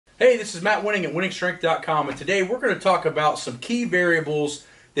Hey, this is Matt Wenning at WenningStrength.com, and today we're going to talk about some key variables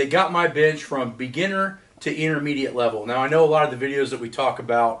that got my bench from beginner to intermediate level. Now, I know a lot of the videos that we talk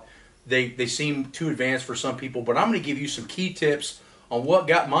about, they seem too advanced for some people, but I'm going to give you some key tips on what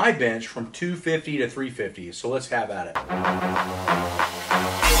got my bench from 250 to 350. So let's have at it.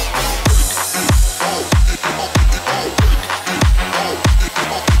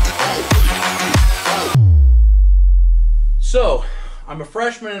 So, I'm a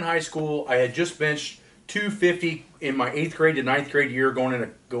freshman in high school. I had just benched 250 in my 8th grade to 9th grade year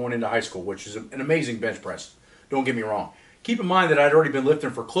going into high school, which is an amazing bench press. Don't get me wrong. Keep in mind that I'd already been lifting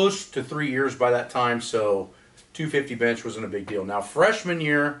for close to 3 years by that time, so 250 bench wasn't a big deal. Now, freshman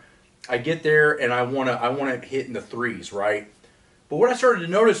year, I get there and I want to hit in the threes, right? But what I started to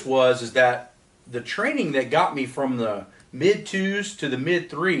notice is that the training that got me from the mid twos to the mid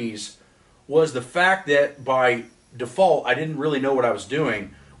threes was the fact that by default, I didn't really know what I was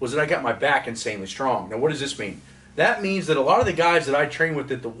doing, was that I got my back insanely strong. Now, what does this mean? That means that a lot of the guys that I train with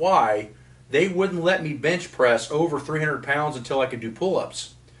at the Y, they wouldn't let me bench press over 300 pounds until I could do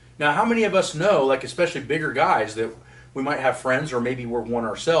pull-ups. Now, how many of us know, like especially bigger guys, that we might have friends or maybe we're one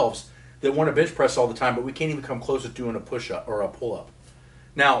ourselves that want to bench press all the time, but we can't even come close to doing a push-up or a pull-up?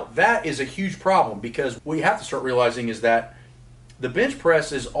 Now, that is a huge problem, because what you have to start realizing is that the bench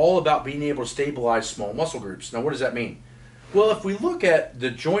press is all about being able to stabilize small muscle groups. Now, what does that mean? Well, if we look at the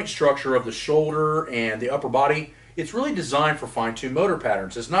joint structure of the shoulder and the upper body, it's really designed for fine-tuned motor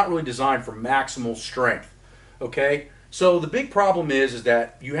patterns. It's not really designed for maximal strength, okay? So the big problem is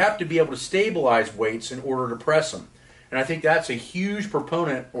that you have to be able to stabilize weights in order to press them. And I think that's a huge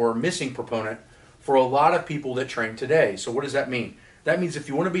proponent or missing proponent for a lot of people that train today. So what does that mean? That means if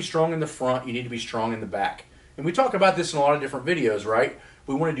you want to be strong in the front, you need to be strong in the back. And we talk about this in a lot of different videos, right?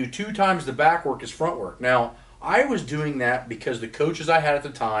 We want to do 2 times the back work as front work. Now, I was doing that because the coaches I had at the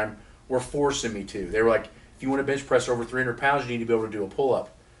time were forcing me to. They were like, if you want to bench press over 300 pounds, you need to be able to do a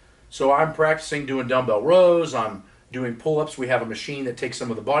pull-up. So I'm practicing doing dumbbell rows. I'm doing pull-ups. We have a machine that takes some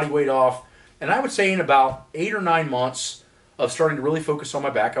of the body weight off. And I would say in about 8 or 9 months of starting to really focus on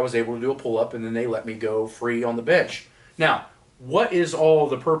my back, I was able to do a pull-up, and then they let me go free on the bench. Now, what is all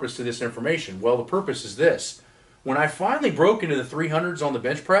the purpose to this information? Well, the purpose is this. When I finally broke into the 300s on the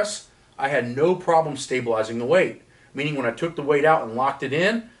bench press, I had no problem stabilizing the weight. Meaning when I took the weight out and locked it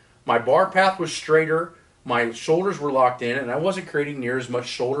in, my bar path was straighter, my shoulders were locked in, and I wasn't creating near as much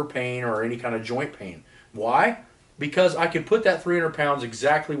shoulder pain or any kind of joint pain. Why? Because I could put that 300 pounds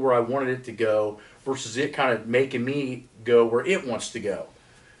exactly where I wanted it to go versus it kind of making me go where it wants to go.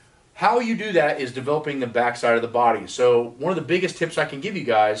 How you do that is developing the backside of the body. So one of the biggest tips I can give you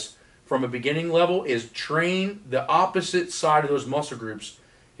guys from a beginning level is train the opposite side of those muscle groups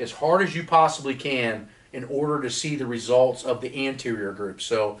as hard as you possibly can in order to see the results of the anterior group.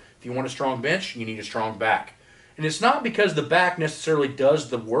 So if you want a strong bench, you need a strong back. And it's not because the back necessarily does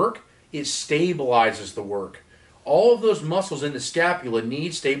the work, it stabilizes the work. All of those muscles in the scapula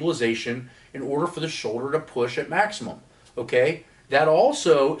need stabilization in order for the shoulder to push at maximum. Okay? That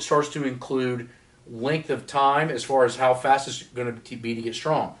also starts to include length of time as far as how fast it's going to be to get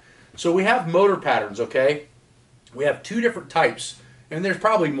strong. So we have motor patterns, okay? We have 2 different types, and there's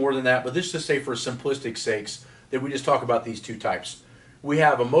probably more than that, but this is to say for simplistic sakes that we just talk about these 2 types. We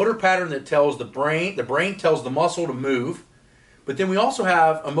have a motor pattern that tells the brain tells the muscle to move, but then we also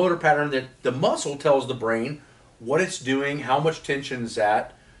have a motor pattern that the muscle tells the brain what it's doing, how much tension is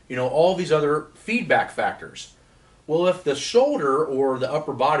at, all these other feedback factors. Well, if the shoulder or the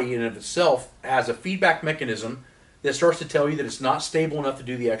upper body in and of itself has a feedback mechanism that starts to tell you that it's not stable enough to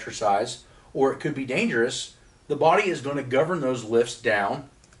do the exercise, or it could be dangerous, the body is going to govern those lifts down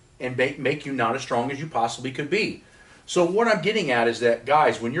and make you not as strong as you possibly could be. So what I'm getting at is that,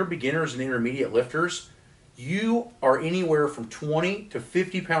 guys, when you're beginners and intermediate lifters, you are anywhere from 20 to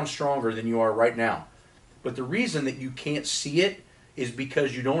 50 pounds stronger than you are right now. But the reason that you can't see it is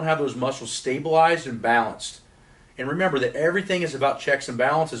because you don't have those muscles stabilized and balanced. And remember that everything is about checks and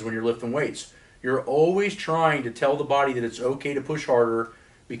balances when you're lifting weights. You're always trying to tell the body that it's okay to push harder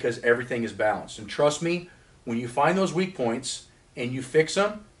because everything is balanced. And trust me, when you find those weak points and you fix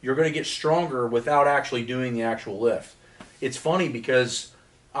them, you're going to get stronger without actually doing the actual lift. It's funny because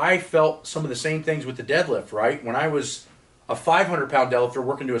I felt some of the same things with the deadlift, right? When I was a 500-pound deadlifter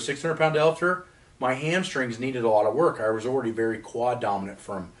working to a 600-pound deadlifter, my hamstrings needed a lot of work. I was already very quad dominant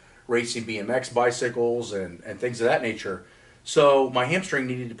from racing BMX bicycles and things of that nature. So my hamstring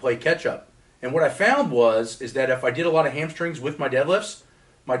needed to play catch up. And what I found is that if I did a lot of hamstrings with my deadlifts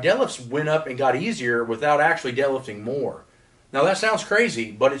went up and got easier without actually deadlifting more. Now that sounds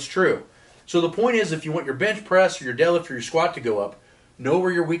crazy, but it's true. So the point is, if you want your bench press or your deadlift or your squat to go up, know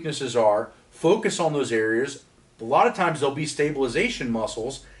where your weaknesses are, focus on those areas. A lot of times there'll be stabilization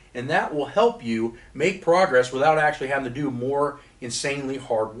muscles, and that will help you make progress without actually having to do more insanely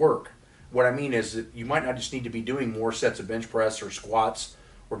hard work. What I mean is that you might not just need to be doing more sets of bench press or squats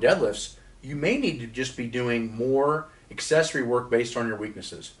or deadlifts. You may need to just be doing more accessory work based on your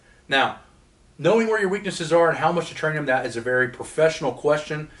weaknesses. Now, knowing where your weaknesses are and how much to train them, that is a very professional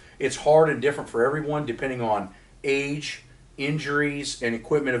question. It's hard and different for everyone depending on age, injuries, and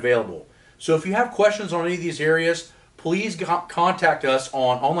equipment available. So if you have questions on any of these areas, please contact us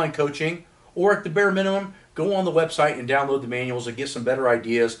on online coaching, or at the bare minimum, go on the website and download the manuals and get some better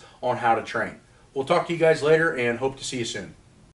ideas on how to train. We'll talk to you guys later and hope to see you soon.